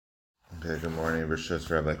Okay, good morning, Rishos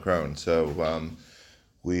Rabbi Krohn. So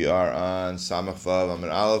we are on Samach Vav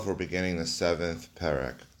Amud Aleph. We're beginning the seventh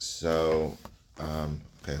parak. So,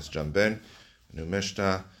 let's jump in. New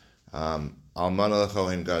Mishnah. Almana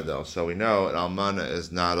leCohen Gadol. So we know an Almana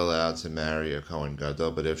is not allowed to marry a Kohen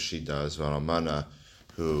Gadol, but if she does, an Almana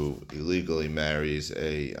who illegally marries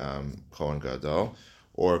a Kohen Gadol,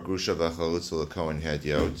 or Grusha v'Chalutza leKohen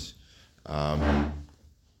Hedyot,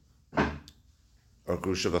 or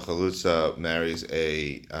Grusha v'Chalutza marries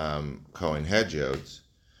a Kohen Hedyot,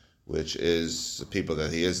 which is the people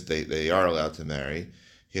that they are allowed to marry.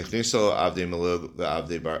 Hichniso avdei malug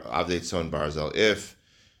v'avdei tzon barzel. If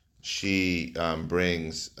she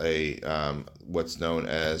brings a what's known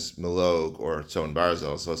as malog or tzon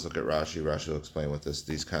barzel. So let's look at Rashi. Rashi will explain what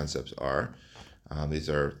these concepts are. We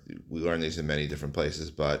learn these in many different places,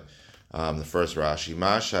 but the first Rashi,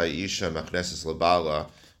 Masha Isha Machneses Labala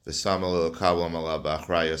v'Samalo Kablam Ala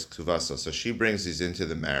B'Achrayas Ktuvasa. So she brings these into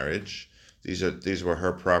the marriage. These were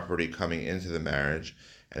her property coming into the marriage,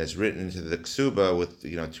 and it's written into the ksuba with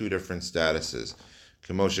two different statuses.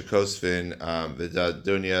 Kemoshe Kosvin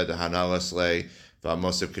v'Dunya Dehanalas Le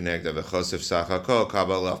v'Mosef Kenegda v'Chosef Sachako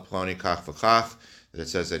Kabalav Ploni Kach v'Kach. That it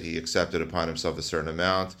says that he accepted upon himself a certain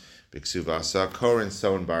amount. B'Ksuvasa Korin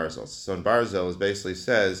Son Barzel. Son Barzel basically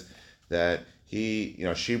says that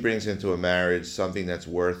she brings into a marriage something that's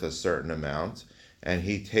worth a certain amount, and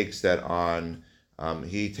he takes that on.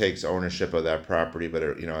 He takes ownership of that property,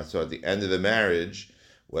 but so at the end of the marriage,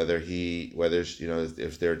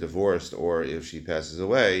 if they're divorced or if she passes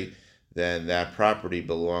away, then that property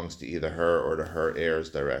belongs to either her or to her heirs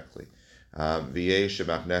directly. But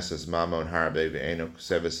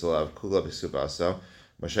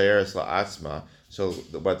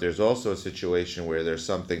there's also a situation where there's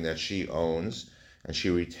something that she owns and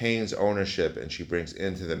she retains ownership and she brings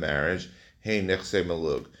into the marriage. Hey, nechse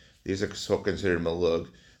malug. These are so considered malug.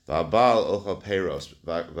 The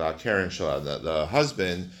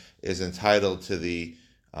husband is entitled to the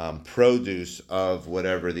produce of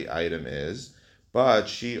whatever the item is, but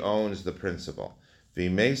she owns the principal.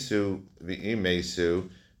 And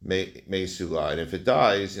if it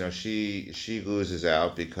dies, she loses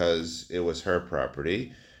out because it was her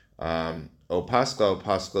property.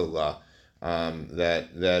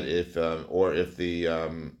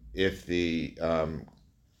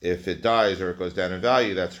 If it dies or it goes down in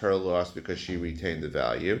value, that's her loss because she retained the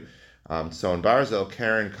value. So in Barzel,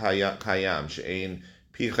 Karen Kayam, She'ain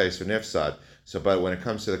Piches V'Nifsad. So, but when it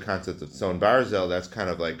comes to the concept of Tzon Barzel, that's kind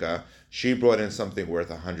of like she brought in something worth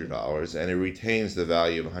 $100 and it retains the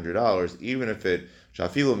value of $100, even if it,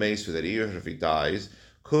 Shafilu Mesu, that even if he dies,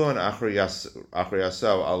 Kulon Achriyaso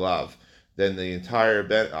Alav, then the entire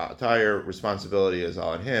responsibility is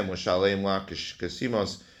on him, Shalem La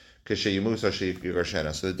Kasimos. So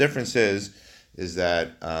the difference is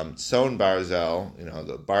that Son Barzel,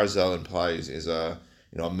 the Barzel implies is a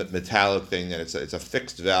metallic thing that it's a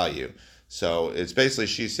fixed value. So it's basically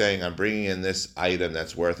she's saying I'm bringing in this item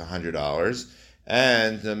that's worth $100,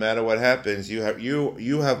 and no matter what happens, you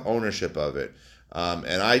have ownership of it,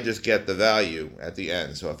 and I just get the value at the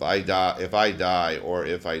end. So if I die or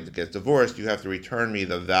if I get divorced, you have to return me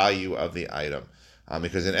the value of the item.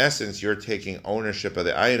 Because in essence, you're taking ownership of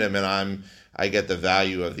the item, and I get the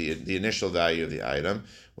value of the initial value of the item.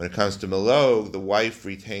 When it comes to Malog, the wife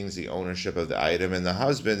retains the ownership of the item, and the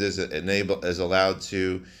husband is allowed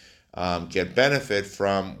to get benefit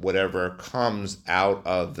from whatever comes out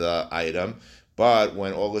of the item. But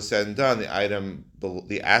when all is said and done,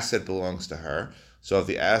 the asset belongs to her. So if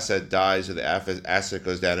the asset dies or the asset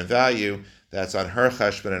goes down in value, that's on her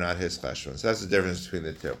cheshbon and not his cheshbon. So that's the difference between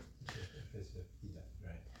the two.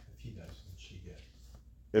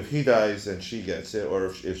 If he dies, then she gets it, or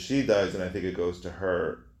if she dies, then I think it goes to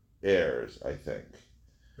her heirs. I think.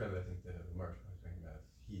 Rather, I think the Mark was talking about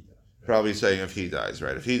if he dies. Right? Probably saying if he dies,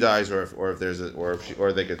 right? If he dies, or if there's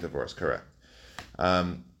or they get divorced. Correct.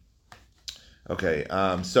 Okay.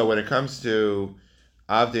 So when it comes to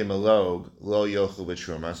Avdei Malog, Lo Yochel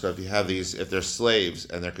B'Truma. So if you have if they're slaves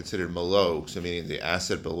and they're considered Malog, so meaning the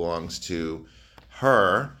asset belongs to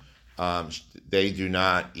her. They do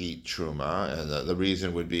not eat truma, and the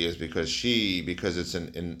reason would be because it's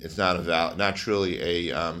not truly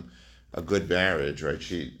a good marriage, right?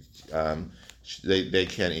 They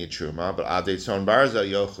can't eat truma, but avdei tzon barzel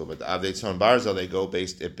yochu. But the avdei tzon barzel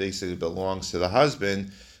it basically belongs to the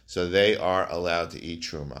husband, so they are allowed to eat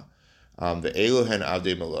truma. The eluhen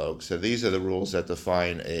avdei malog. So these are the rules that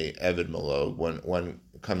define a eved malog. When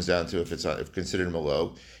it comes down to if considered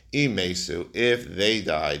malog. If they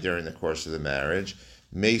die during the course of the marriage,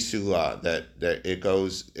 Mesula, that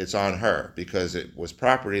it's on her, because it was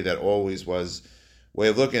property that always was. Way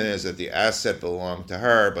of looking at it is that the asset belonged to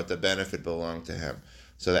her, but the benefit belonged to him.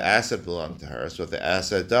 So the asset belonged to her. So if the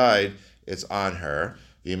asset died, it's on her.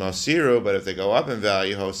 V'mosiru, but if they go up in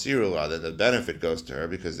value, hosirula, then the benefit goes to her,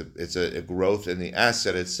 because it's a growth in the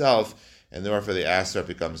asset itself, and therefore the asset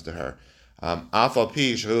becomes to her. Even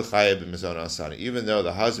though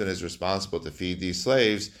the husband is responsible to feed these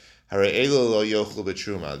slaves,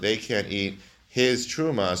 they can't eat his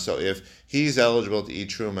truma. So if he's eligible to eat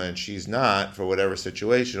truma and she's not, for whatever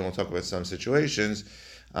situation, we'll talk about some situations,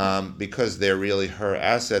 because they're really her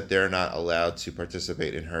asset, they're not allowed to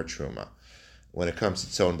participate in her truma. When it comes to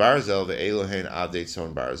tzon barzel, the Elohein avdei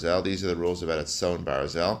tzon barzel, these are the rules about a tzon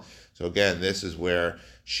barzel. So again, this is where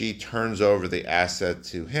she turns over the asset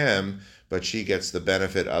to him, but she gets the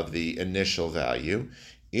benefit of the initial value.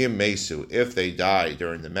 Im mesu, if they die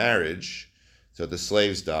during the marriage, so the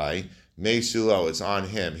slaves die, mesulo, it's on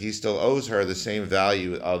him. He still owes her the same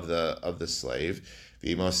value of the slave.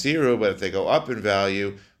 V'mosiru, but if they go up in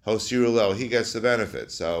value, hosirulo, he gets the benefit.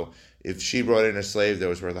 So if she brought in a slave that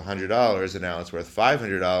was worth $100 and now it's worth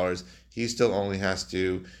 $500, he still only has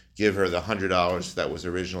to give her the $100 that was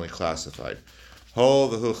originally classified.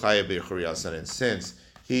 And since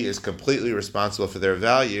he is completely responsible for their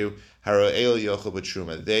value,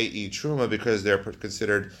 they eat truma because they're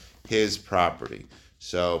considered his property.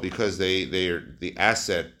 So because the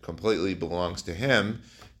asset completely belongs to him,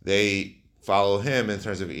 they follow him in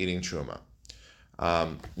terms of eating truma.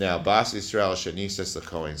 Now, Bas Yisrael shenisas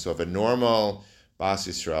l'kohen. So if a normal Bas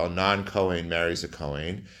Yisrael, non-Kohen, marries a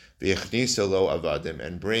Kohen, v'yechnisa lo avadim,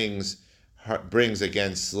 and brings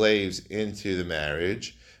again slaves into the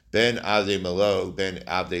marriage, ben avdei malog, ben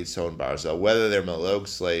avdei tzon barzel, whether they're malog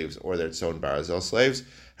slaves or they're tzon barzel slaves,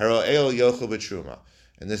 haro el yochel b'truma.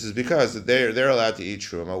 And this is because they're allowed to eat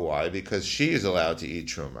truma. Why? Because she is allowed to eat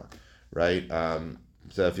truma, right?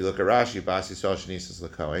 So if you look at Rashi, Bas Yisrael shenisas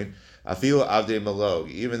l'kohen, afilu avdei malog,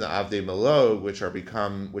 even the avdei malog, which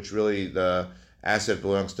really the asset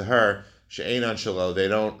belongs to her, she'enan shelo, they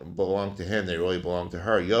don't belong to him, they really belong to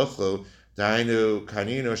her. Yochlu, dainu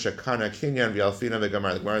kaninu shakana kinyan v'alfina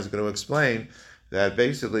megamar. The Gemara is going to explain that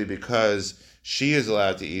basically because she is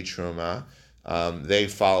allowed to eat truma, they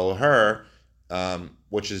follow her,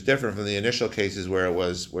 which is different from the initial cases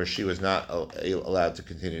where she was not allowed to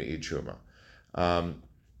continue to eat truma.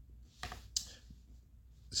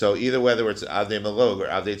 So either whether it's avdei malog or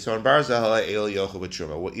avdei tzon barzel, el yochel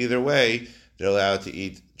b'truma. Well, either way, they're allowed to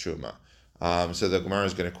eat truma. So the Gemara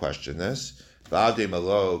is going to question this. Avdei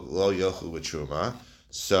malog lo yochel b'truma.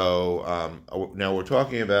 So now we're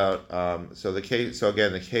talking about the case. So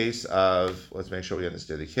again, the case of, let's make sure we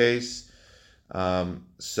understand the case.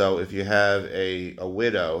 So if you have a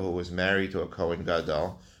widow who was married to a Kohen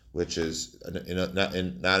Gadol, which is not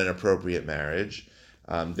an appropriate marriage,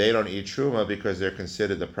 they don't eat truma because they're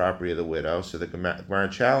considered the property of the widow. So the Gemara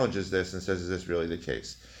challenges this and says, is this really the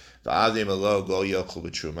case? The avdei malog lo yochel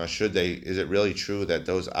b'truma. Is it really true that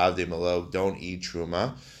those avdei malog don't eat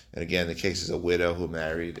truma? And again, the case is a widow who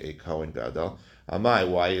married a Kohen Gadol. Amai,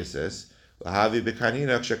 why is this? Lahavi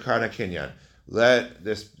b'kanina kshakana kinyan. Let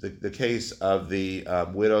the case of the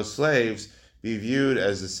widow slaves be viewed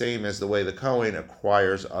as the same as the way the Kohen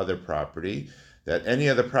acquires other property, that any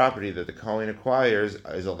other property that the Kohen acquires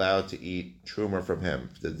is allowed to eat truma from him.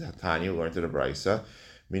 The Tanya learned in the Brisa.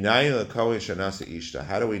 Minayin leKohen shanasa ishta.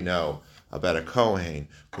 How do we know about a Kohen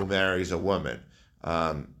who marries a woman?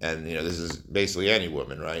 And this is basically any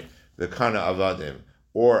woman, right? The kana avadim,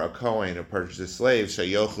 or a Kohen who purchases slaves,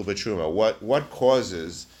 shayochu b'truma. What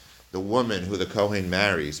causes the woman who the Kohen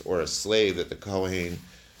marries, or a slave that the Kohen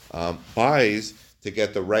buys, to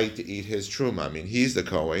get the right to eat his truma? I mean, he's the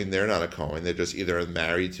Kohen, they're not a Kohen, they're just either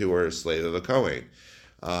married to or a slave of a Kohen.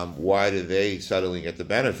 Why do they suddenly get the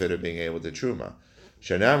benefit of being able to truma?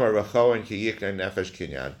 Shanamar v'chohen ki yikna nefesh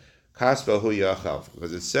kinyan, kaspa hu yachal.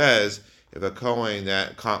 Because it says, if a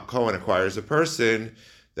Kohen acquires a person,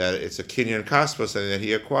 that it's a kinyan kaspa, something that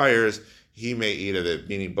he acquires, he may eat of it,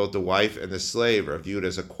 meaning both the wife and the slave are viewed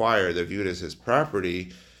as acquired, they're viewed as his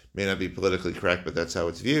property. May not be politically correct, but that's how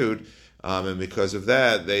it's viewed. And because of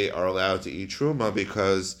that, they are allowed to eat truma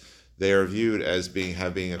because they are viewed as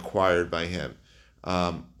being acquired by him. And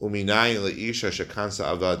how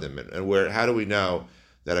do we know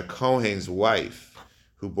that a Kohen's wife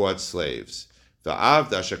who bought slaves, the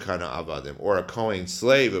avda shekana avadim, or a Kohen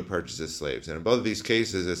slave who purchases slaves, and in both of these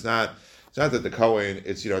cases, it's not that the Kohen,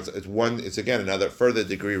 it's again another further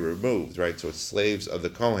degree removed, right? So it's slaves of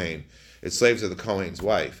the Kohen, it's slaves of the Kohen's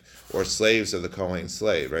wife, or slaves of the Kohen's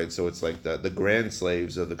slave, right? So it's like the grand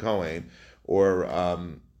slaves of the Kohen,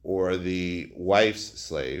 or the wife's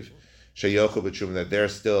slave, sheyochel b'truma, that they're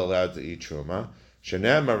still allowed to eat truma.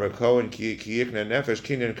 Shenemar v'kohen ki yikna nefesh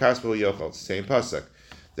kinyan kaspo yochel. It's the same pasuk,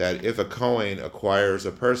 that if a kohen acquires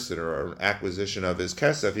a person or an acquisition of his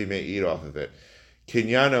kesef, he may eat off of it.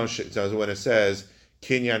 Kinyano, so when it says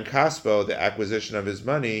kinyan kaspo, the acquisition of his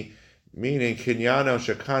money, meaning kinyano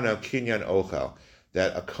shekano kinyan ochel,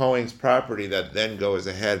 that a kohen's property that then goes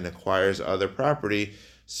ahead and acquires other property,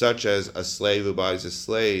 such as a slave who buys a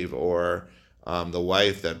slave, or the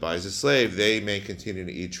wife that buys a slave, they may continue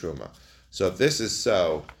to eat truma. So if this is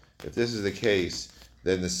the case,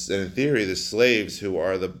 then in theory, the slaves who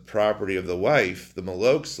are the property of the wife, the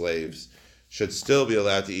malok slaves, should still be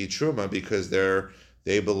allowed to eat truma because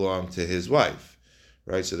they belong to his wife,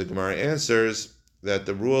 right? So the Gemara answers that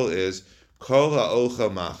the rule is kol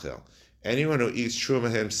ha'ochel machel. Anyone who eats truma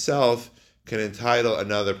himself can entitle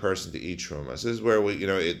another person to eat truma. So this is where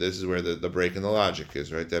this is where the break in the logic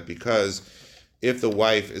is, right? That because if the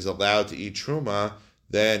wife is allowed to eat truma,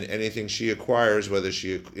 then anything she acquires, whether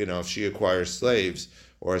if she acquires slaves,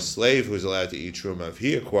 or a slave who's allowed to eat truma, if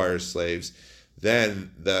he acquires slaves,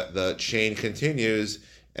 then the chain continues,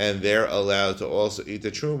 and they're allowed to also eat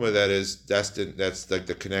the truma that is destined. That's like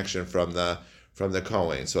the connection from the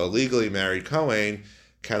kohen. So a legally married kohen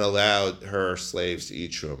can allow her slaves to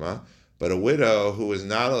eat truma, but a widow who is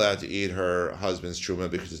not allowed to eat her husband's truma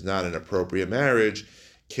because it's not an appropriate marriage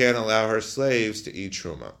can't allow her slaves to eat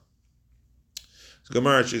truma. So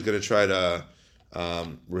Gemara, she's going to try to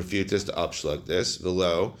refute this, to upslug this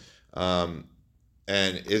below. And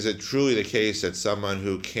is it truly the case that someone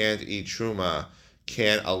who can't eat truma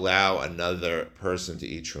can't allow another person to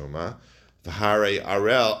eat truma? V'harei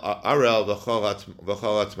arel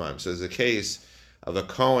v'chol atmam. So there's a case of a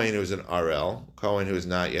kohen who's an arel, kohen who has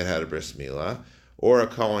not yet had a bris milah, or a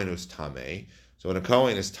kohen who's tamei. So when a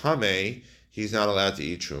kohen is tamei, he's not allowed to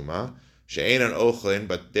eat truma. She'ein an ochlin,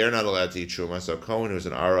 but they're not allowed to eat truma. So a kohen who's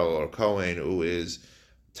an arel, or a kohen who is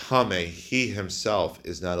tamei, he himself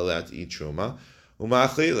is not allowed to eat truma.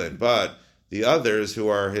 Uma'achilin, but the others who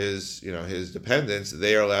are his dependents,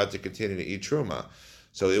 they are allowed to continue to eat truma.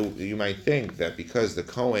 So you might think that because the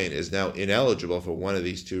kohen is now ineligible for one of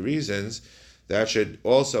these two reasons, that should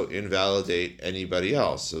also invalidate anybody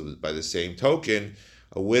else. So by the same token,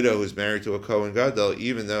 a widow who's married to a kohen gadol,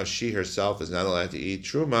 even though she herself is not allowed to eat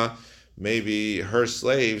truma, maybe her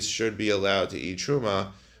slaves should be allowed to eat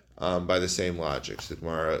truma by the same logic. So the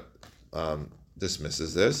Gemara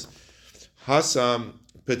dismisses this. Hasam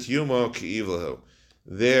petyumo ki'ivlahu.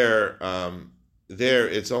 There,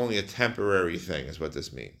 it's only a temporary thing, is what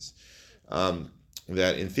this means.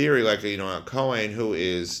 That in theory, like a kohen who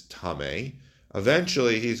is tamei,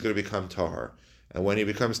 eventually he's going to become tahar, and when he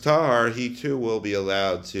becomes tahar, he too will be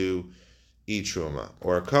allowed to eat truma.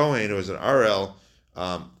 Or a kohen who is an arel,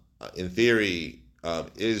 in theory,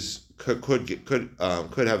 could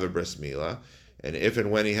have a bris milah, and if and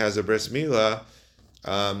when he has a bris milah,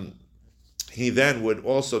 he then would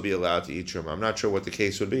also be allowed to eat truma. I'm not sure what the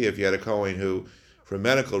case would be if you had a kohen who, for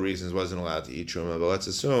medical reasons, wasn't allowed to eat truma. But let's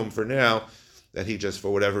assume for now that he just,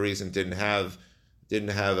 for whatever reason, didn't have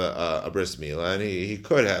a bris milah, and he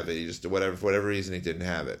could have it. He just, for whatever reason, he didn't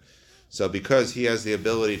have it. So because he has the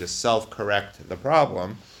ability to self-correct the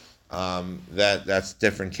problem, that's a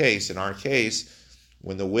different case. In our case,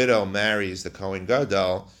 when the widow marries the kohen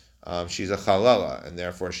gadol, she's a chalala, and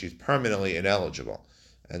therefore she's permanently ineligible.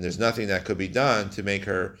 And there's nothing that could be done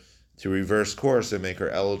to reverse course and make her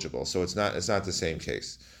eligible. So it's not the same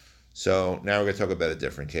case. So now we're going to talk about a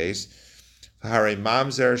different case.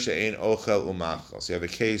 Mamzer she'ein ochel umachel. So you have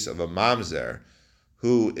a case of a mamzer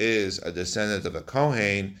who is a descendant of a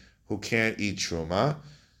kohen who can't eat truma,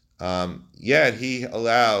 yet he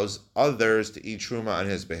allows others to eat truma on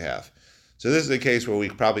his behalf. So this is a case where we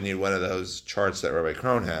probably need one of those charts that Rabbi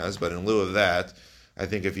Krohn has, but in lieu of that, I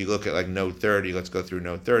think if you look at like note 30, let's go through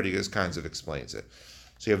note 30, this kind of explains it.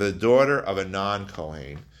 So you have the daughter of a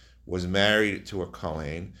non-Kohen, was married to a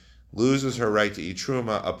Kohen, loses her right to eat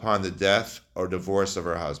truma upon the death or divorce of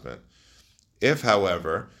her husband. If,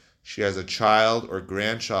 however, she has a child or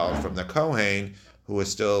grandchild from the Kohen who is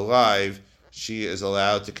still alive, she is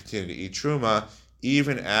allowed to continue to eat truma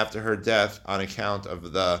even after her death on account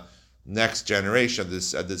of the next generation,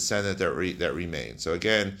 the descendant that remains. So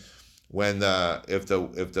again, if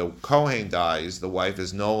the Kohen dies, the wife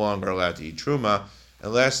is no longer allowed to eat truma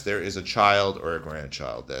unless there is a child or a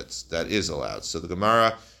grandchild that is allowed. So the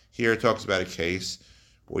Gemara here talks about a case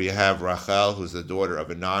where you have Rachel, who's the daughter of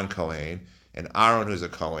a non-Kohen, and Aaron, who's a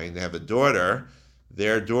Kohen. They have a daughter.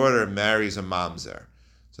 Their daughter marries a mamzer.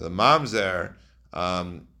 So the mamzer,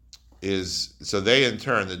 so they in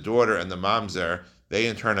turn, the daughter and the mamzer, they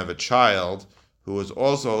in turn have a child who is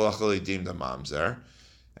also halachically deemed a mamzer,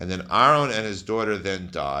 and then Aaron and his daughter then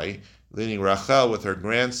die, leaving Rachel with her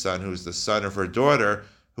grandson, who is the son of her daughter,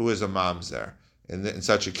 who is a mamzer. In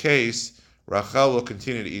such a case, Rachel will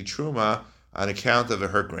continue to eat truma on account of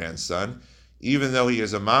her grandson, even though he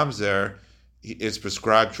is a mamzer. He is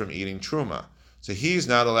prescribed from eating truma, so he's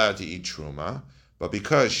not allowed to eat truma. But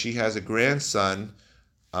because she has a grandson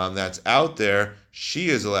that's out there, she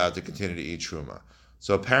is allowed to continue to eat truma.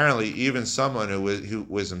 So apparently, even someone who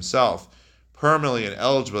was himself permanently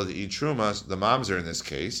ineligible to eat truma, the mamzer in this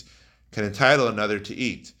case, can entitle another to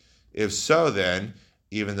eat. If so, then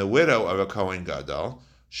even the widow of a Kohen Gadol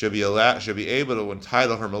should be able to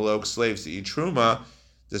entitle her malog slaves to eat truma,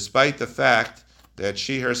 despite the fact that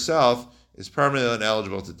she herself is permanently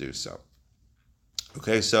ineligible to do so.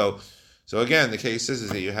 Okay, so again, the case is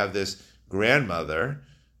that you have this grandmother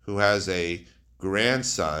who has a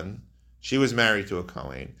grandson. She was married to a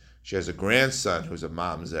Kohen. She has a grandson who's a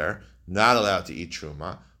mamzer, not allowed to eat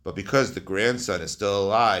truma, but because the grandson is still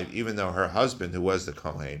alive, even though her husband, who was the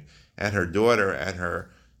Kohen, and her daughter and her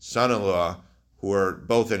son-in-law, who were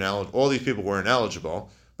both ineligible, all these people were ineligible,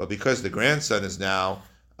 but because the grandson is now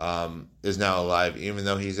alive, even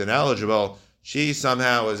though he's ineligible, she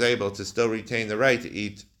somehow was able to still retain the right to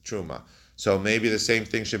eat truma. So maybe the same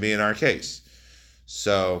thing should be in our case.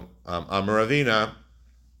 So Amar Ravina.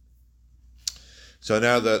 So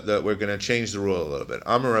now we're going to change the rule a little bit.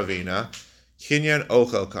 Amar Ravina, Kinyan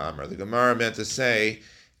Ochel Kamar. The Gemara meant to say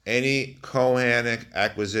any Kohanic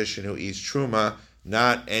acquisition who eats truma,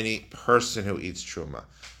 not any person who eats truma.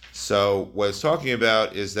 So what it's talking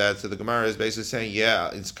about is that, so the Gemara is basically saying,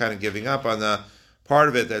 yeah, it's kind of giving up on the part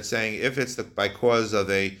of it that's saying if it's by cause of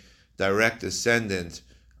a direct descendant,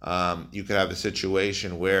 you could have a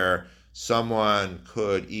situation where someone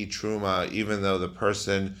could eat truma even though the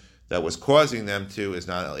person that was causing them to is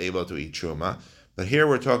not able to eat truma. But here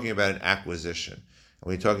we're talking about an acquisition.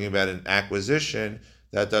 And we're talking about an acquisition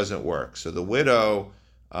that doesn't work. So the widow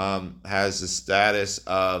has the status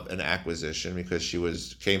of an acquisition because she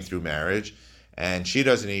came through marriage, and she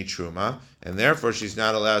doesn't eat truma, and therefore she's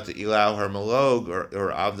not allowed to allow her malog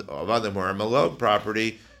or avadim or her malog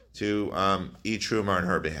property to eat truma on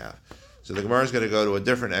her behalf. So the Gemara is going to go to a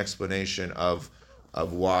different explanation of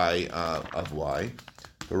why.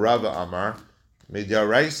 The Rava Amar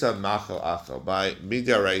midaraisa machal achal. By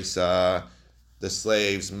midaraisa, the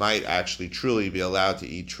slaves might actually truly be allowed to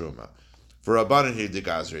eat truma. For Rabbanan he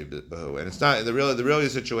degazri bahu, and it's not the real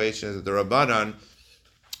situation is that the Rabbanan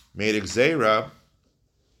made a gzeira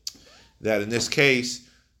that in this case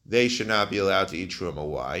they should not be allowed to eat truma.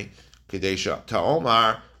 Why? Kadesha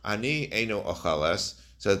ta'omar ani eno ochales,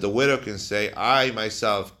 so that the widow can say, I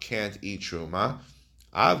myself can't eat truma.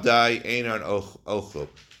 Avdai einon ochlu,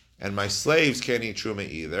 and my slaves can't eat truma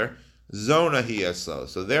either. Zona hieslo,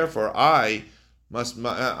 so therefore I'm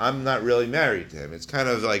not really married to him. It's kind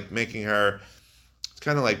of like putting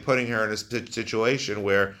her in a situation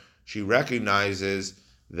where she recognizes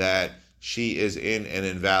that she is in an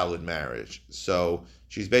invalid marriage. So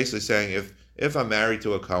she's basically saying, if I'm married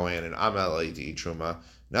to a Kohen and I'm not allowed to eat truma,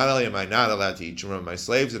 not only am I not allowed to eat truma, my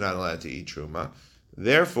slaves are not allowed to eat truma.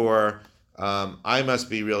 Therefore, I must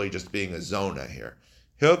be really just being a zona here.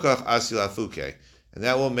 Hilkach asila fuke, and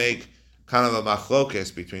that will make kind of a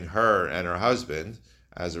machlokes between her and her husband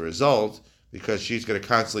as a result, because she's going to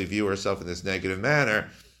constantly view herself in this negative manner,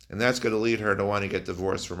 and that's going to lead her to want to get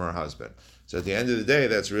divorced from her husband. So at the end of the day,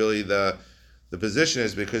 that's really the position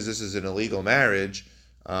is, because this is an illegal marriage,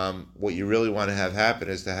 what you really want to have happen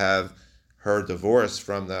is to have her divorced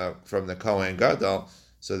from the Kohen Gadol.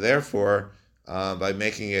 So therefore, by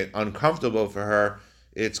making it uncomfortable for her,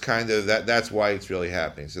 it's kind of that's why it's really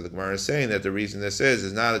happening. So the Gemara is saying that the reason this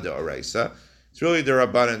is not a d'oraisa. It's really the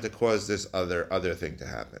Rabbanan to cause this other thing to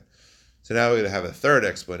happen. So now we're going to have a third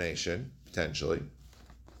explanation, potentially.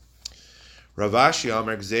 Ravashi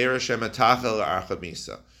Omer Gzeira Shematachel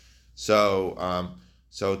Archamisa.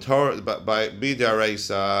 So Torah, by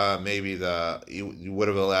b'd'oraisa, maybe you would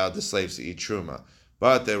have allowed the slaves to eat truma,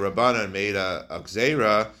 but the Rabbanan made a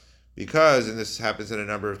gzeira because, and this happens in a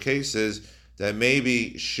number of cases, that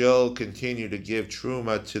maybe she'll continue to give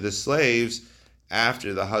truma to the slaves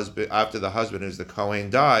after the husband who's the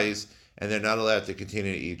Kohen dies, and they're not allowed to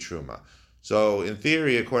continue to eat truma. So in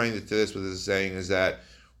theory, according to this, what this is saying is that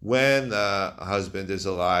when the husband is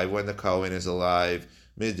alive, when the Kohen is alive,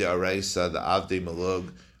 mid-d'oraisa, the avdei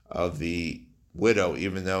malug of the widow,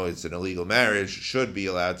 even though it's an illegal marriage, should be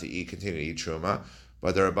allowed to continue to eat truma.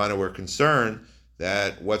 But the Rabbana were concerned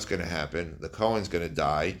that what's going to happen? The Kohen's going to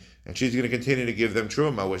die, and she's going to continue to give them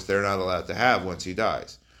truma, which they're not allowed to have once he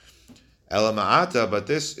dies. Ela ma'ata, but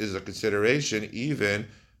this is a consideration even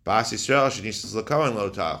Bas Yisrael shenisas l'Kohen lo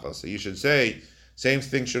tachal. So you should say same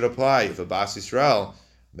thing should apply if a Bas Yisrael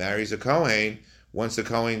marries a Kohen. Once the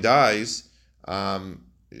Kohen dies,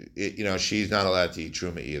 she's not allowed to eat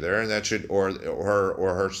truma either, and that should or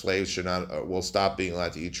her slaves should not will stop being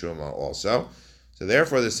allowed to eat truma also. So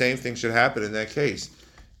therefore, the same thing should happen in that case.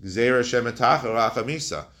 Gzeira shemetacha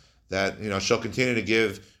rachamisa, that she'll continue to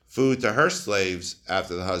give food to her slaves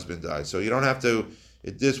after the husband dies. So you don't have to.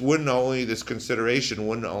 This consideration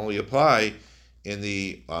wouldn't only apply in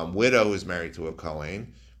the widow who's married to a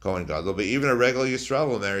Kohen Gadol, but even a regular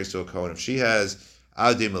Yisrael who marries to a Kohen. If she has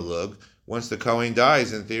adi malug, once the Kohen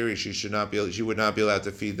dies, in theory, she would not be allowed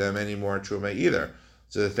to feed them any more truma either.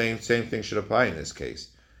 So the same thing should apply in this case.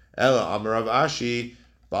 Ela Amarav Ashi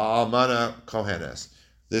Ba'almana Kohenes.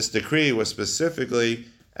 This decree was specifically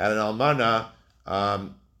at an almana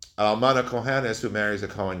Kohenes who marries a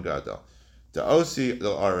Kohen Gadol. The Osi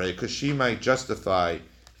the Are, because she might justify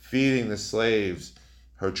feeding the slaves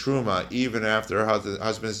her truma even after her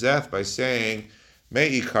husband's death by saying,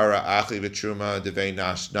 Me'ikara achli v'truma devei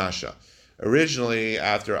nasha. Originally,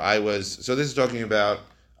 after I was, so this is talking about,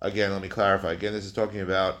 again, let me clarify, this is talking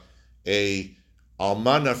about a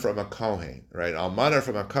almana from a Kohen, right? Almana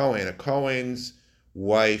from a Kohen's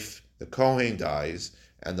wife, the Kohen dies,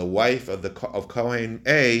 and the wife of Kohen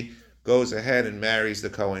A goes ahead and marries the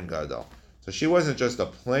Kohen Gadol. So she wasn't just a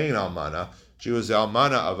plain almana, she was the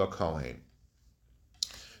almana of a Kohen.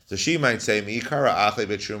 So she might say, Mi'ikara achle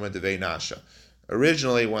b'truma devei nasha.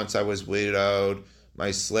 Originally, once I was widowed, my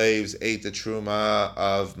slaves ate the truma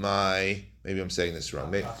of my, maybe I'm saying this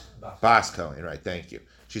wrong, Bas Kohen, right, thank you.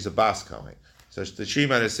 She's a Bas Kohen. So she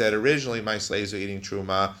might have said, originally my slaves were eating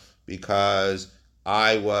truma because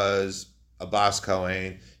I was a Bas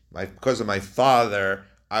Kohen. Because of my father,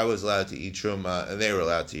 I was allowed to eat truma, and they were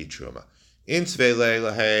allowed to eat truma.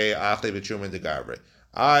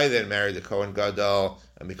 I then married the Kohen Gadol,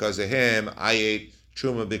 and because of him, I ate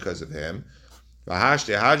truma because of him. And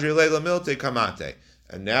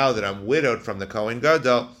now that I'm widowed from the Kohen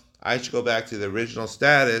Gadol, I should go back to the original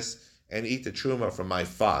status and eat the truma from my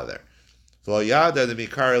father. But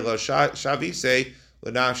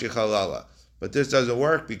this doesn't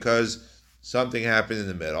work because something happened in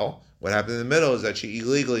the middle. What happened in the middle is that she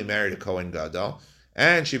illegally married a Kohen Gadol,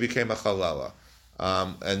 and she became a chalala.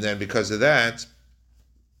 And then because of that,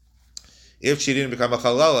 if she didn't become a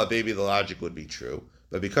chalala, maybe the logic would be true.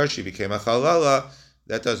 But because she became a chalala,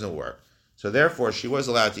 that doesn't work. So therefore, she was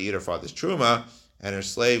allowed to eat her father's truma, and her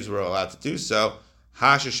slaves were allowed to do so.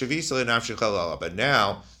 But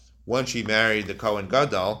now, once she married the Kohen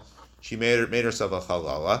Gadol, she made herself a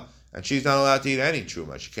chalala, and she's not allowed to eat any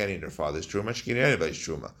truma. She can't eat her father's truma. She can't eat anybody's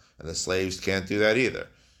truma, and the slaves can't do that either.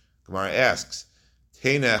 Gemara asks,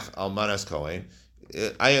 Teinech almanas Kohen.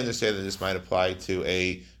 I understand that this might apply to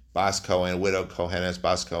a Bas Kohen, a widow Kohenes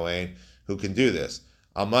Bas Kohen, who can do this.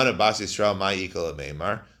 Almana Bas Yisrael ma'ikal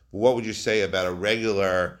meimar. What would you say about a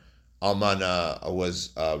regular almana,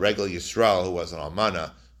 regular Yisrael who was an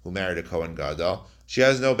almana, who married a Kohen Gadol? She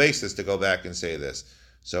has no basis to go back and say this.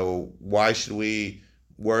 So why should we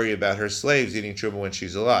worry about her slaves eating truma when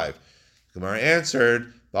she's alive? Gemara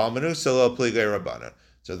answered, Ba'almanusa lo pligei rabbanan.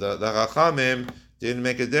 So the Chachamim didn't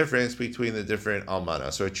make a difference between the different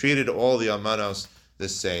almanos. So it treated all the almanos the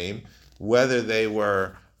same, whether they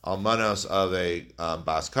were almanos of a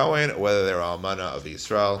Bas Kohen or whether they were almana of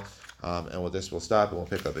Yisrael. And with this we'll stop and we'll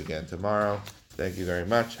pick up again tomorrow. Thank you very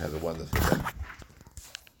much. Have a wonderful day.